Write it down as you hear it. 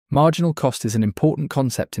Marginal cost is an important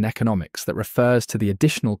concept in economics that refers to the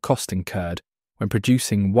additional cost incurred when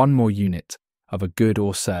producing one more unit of a good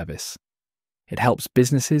or service. It helps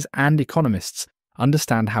businesses and economists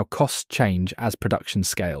understand how costs change as production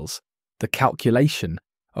scales. The calculation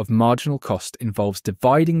of marginal cost involves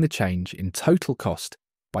dividing the change in total cost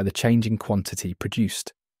by the change in quantity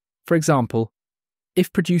produced. For example,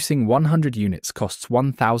 if producing 100 units costs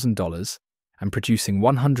 $1,000 and producing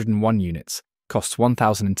 101 units costs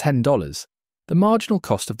 $1,010, the marginal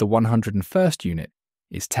cost of the 101st unit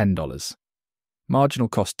is $10. Marginal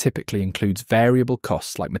cost typically includes variable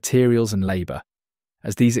costs like materials and labour,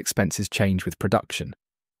 as these expenses change with production,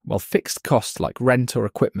 while fixed costs like rent or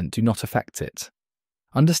equipment do not affect it.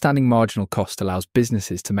 Understanding marginal cost allows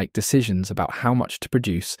businesses to make decisions about how much to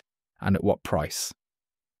produce and at what price.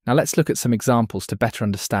 Now let's look at some examples to better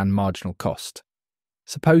understand marginal cost.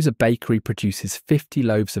 Suppose a bakery produces 50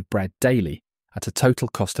 loaves of bread daily at a total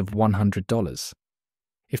cost of $100.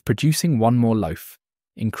 If producing one more loaf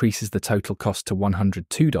increases the total cost to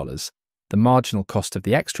 $102, the marginal cost of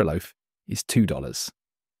the extra loaf is $2.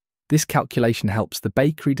 This calculation helps the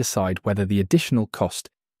bakery decide whether the additional cost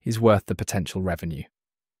is worth the potential revenue.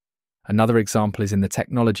 Another example is in the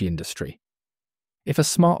technology industry. If a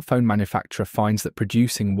smartphone manufacturer finds that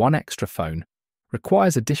producing one extra phone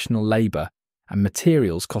requires additional labour and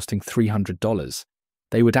materials costing $300,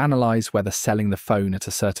 they would analyse whether selling the phone at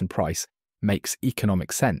a certain price makes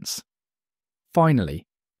economic sense. Finally,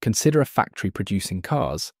 consider a factory producing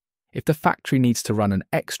cars. If the factory needs to run an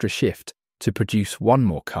extra shift to produce one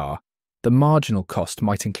more car, the marginal cost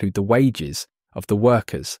might include the wages of the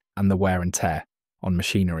workers and the wear and tear on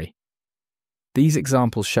machinery. These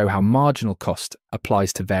examples show how marginal cost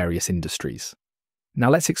applies to various industries. Now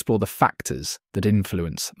let's explore the factors that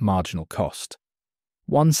influence marginal cost.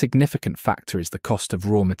 One significant factor is the cost of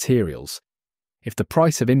raw materials. If the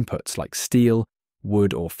price of inputs like steel,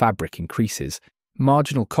 wood, or fabric increases,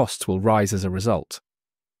 marginal costs will rise as a result.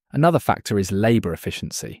 Another factor is labour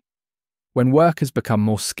efficiency. When workers become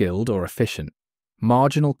more skilled or efficient,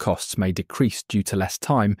 marginal costs may decrease due to less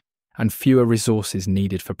time and fewer resources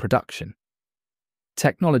needed for production.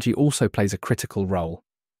 Technology also plays a critical role.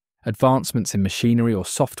 Advancements in machinery or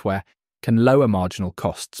software can lower marginal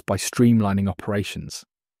costs by streamlining operations.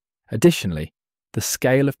 Additionally, the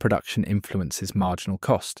scale of production influences marginal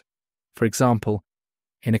cost. For example,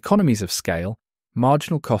 in economies of scale,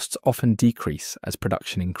 marginal costs often decrease as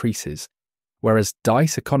production increases, whereas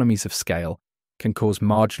dice economies of scale can cause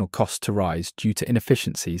marginal costs to rise due to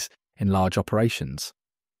inefficiencies in large operations.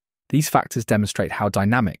 These factors demonstrate how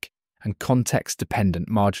dynamic and context-dependent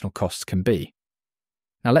marginal costs can be.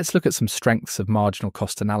 Now let's look at some strengths of marginal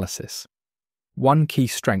cost analysis. One key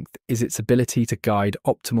strength is its ability to guide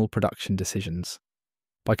optimal production decisions.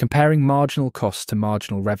 By comparing marginal costs to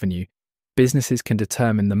marginal revenue, businesses can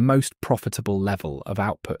determine the most profitable level of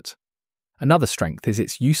output. Another strength is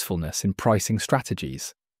its usefulness in pricing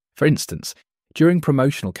strategies. For instance, during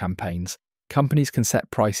promotional campaigns, companies can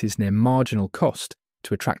set prices near marginal cost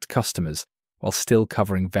to attract customers while still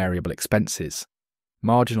covering variable expenses.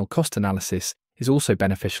 Marginal cost analysis is also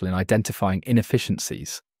beneficial in identifying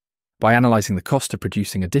inefficiencies. By analysing the cost of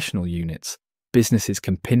producing additional units, businesses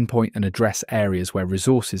can pinpoint and address areas where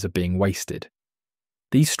resources are being wasted.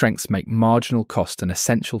 These strengths make marginal cost an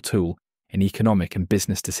essential tool in economic and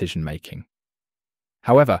business decision-making.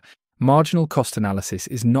 However, marginal cost analysis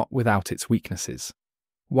is not without its weaknesses.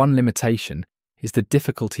 One limitation is the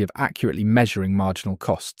difficulty of accurately measuring marginal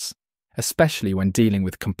costs, especially when dealing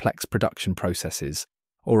with complex production processes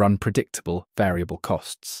or unpredictable variable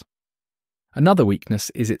costs. Another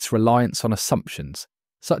weakness is its reliance on assumptions,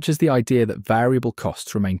 such as the idea that variable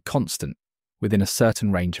costs remain constant within a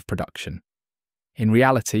certain range of production. In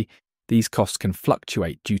reality, these costs can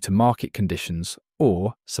fluctuate due to market conditions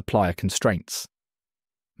or supplier constraints.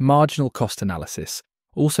 Marginal cost analysis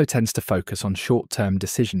also tends to focus on short-term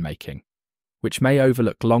decision-making, which may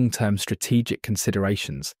overlook long-term strategic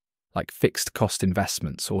considerations like fixed cost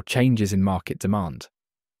investments or changes in market demand.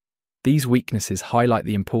 These weaknesses highlight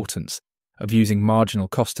the importance of using marginal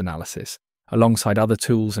cost analysis alongside other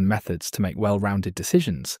tools and methods to make well-rounded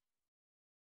decisions.